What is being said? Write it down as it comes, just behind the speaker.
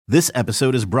This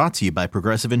episode is brought to you by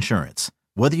Progressive Insurance.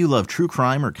 Whether you love true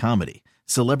crime or comedy,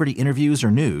 celebrity interviews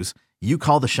or news, you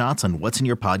call the shots on what's in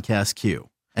your podcast queue.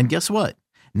 And guess what?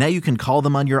 Now you can call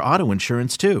them on your auto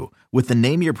insurance too with the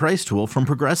Name Your Price tool from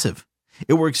Progressive.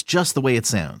 It works just the way it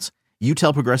sounds. You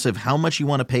tell Progressive how much you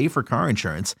want to pay for car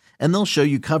insurance, and they'll show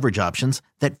you coverage options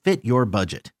that fit your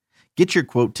budget. Get your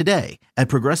quote today at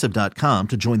Progressive.com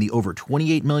to join the over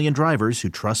 28 million drivers who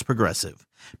trust Progressive.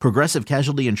 Progressive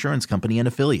Casualty Insurance Company and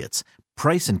Affiliates.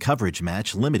 Price and coverage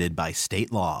match limited by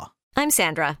state law. I'm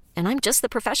Sandra, and I'm just the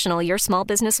professional your small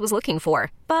business was looking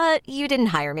for. But you didn't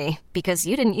hire me because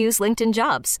you didn't use LinkedIn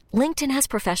Jobs. LinkedIn has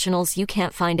professionals you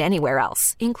can't find anywhere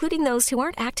else, including those who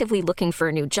aren't actively looking for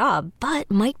a new job, but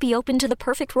might be open to the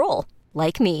perfect role,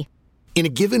 like me. In a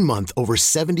given month, over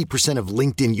 70% of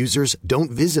LinkedIn users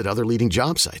don't visit other leading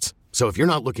job sites. So if you're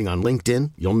not looking on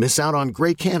LinkedIn, you'll miss out on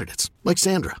great candidates like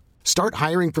Sandra. Start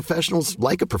hiring professionals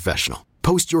like a professional.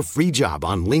 Post your free job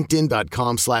on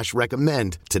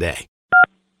linkedin.com/recommend today.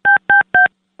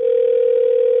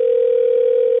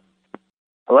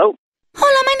 Hello?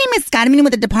 Hola, my name is Carmen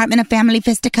with the Department of Family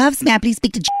Fisticuffs. May I please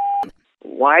speak to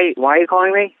Why are you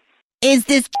calling me? Is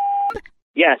this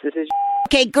Yes, this is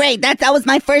Okay, great. That was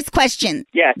my first question.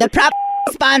 Yes. The proper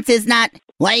response is not,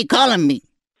 why are you calling me?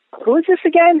 Who is this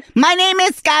again? My name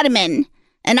is Carmen,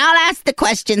 and I'll ask the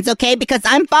questions, okay? Because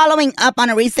I'm following up on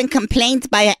a recent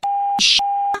complaint by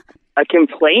A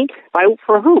complaint?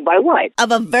 For who? By what?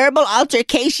 of a verbal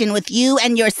altercation with you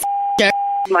and your sister.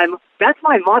 That's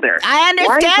my mother. I Why are you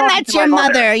understand talking that's to your my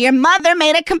mother. Your mother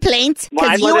made a complaint My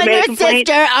because you mother and made a your complaint?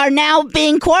 sister are now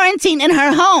being quarantined in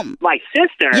her home. My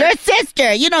sister? Your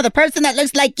sister, you know, the person that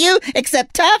looks like you,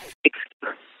 except tough.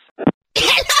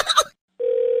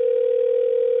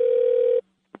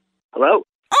 Hello?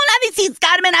 Hola, this is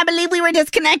Carmen. I believe we were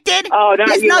disconnected. Oh,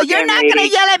 not you No, again, you're not lady. going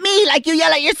to yell at me like you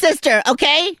yell at your sister,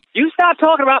 okay? You stop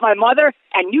talking about my mother,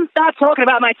 and you stop talking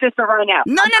about my sister right now.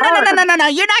 No.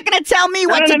 You're not going to tell me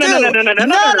what to do.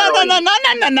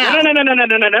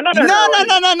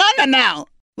 No.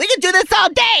 We can do this all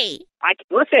day.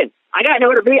 Listen, I got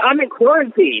nowhere to be. I'm in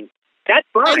quarantine. That's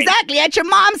fine. Exactly, at your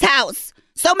mom's house.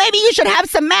 So maybe you should have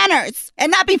some manners and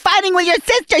not be fighting with your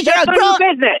sister. You're That's a none grown... of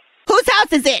your business. Whose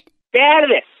house is it? Stay out of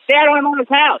this. Stay out of my mother's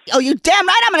house. Oh, you damn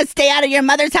right I'm going to stay out of your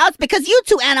mother's house because you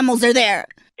two animals are there.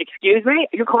 Excuse me?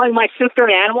 You're calling my sister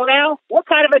an animal now? What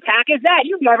kind of attack is that?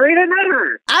 You've never even met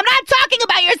her. I'm not talking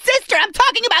about your sister. I'm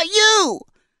talking about you.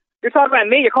 You're talking about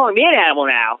me. You're calling me an animal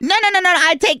now. No.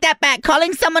 I take that back.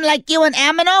 Calling someone like you an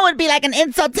aminal would be like an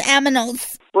insult to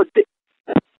aminals.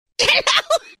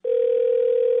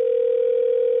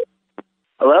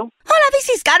 Hello? Hola, this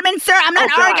is Carmen, sir. I'm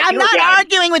not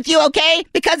arguing with you, okay?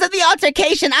 Because of the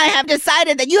altercation, I have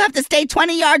decided that you have to stay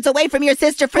 20 yards away from your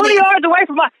sister for 20 yards away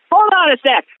from my... Hold on a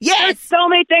sec. Yes. There's so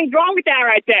many things wrong with that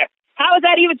right there. How is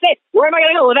that even safe? Where am I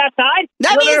going to go? Live outside?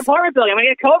 That Live in an means- apartment building. I'm going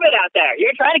to get COVID out there.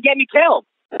 You're trying to get me killed.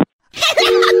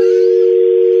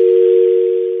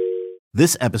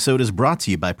 This episode is brought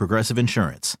to you by Progressive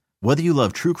Insurance. Whether you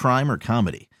love true crime or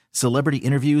comedy, celebrity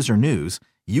interviews or news,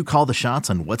 you call the shots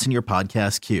on what's in your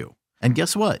podcast queue. And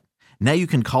guess what? Now you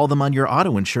can call them on your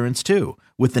auto insurance too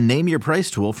with the Name Your Price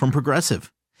tool from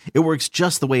Progressive. It works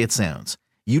just the way it sounds.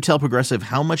 You tell Progressive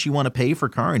how much you want to pay for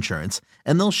car insurance,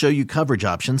 and they'll show you coverage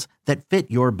options that fit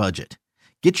your budget.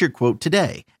 Get your quote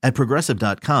today at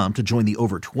Progressive.com to join the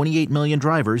over 28 million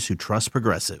drivers who trust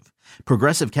Progressive.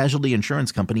 Progressive Casualty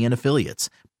Insurance Company and Affiliates.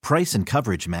 Price and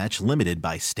coverage match limited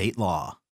by state law.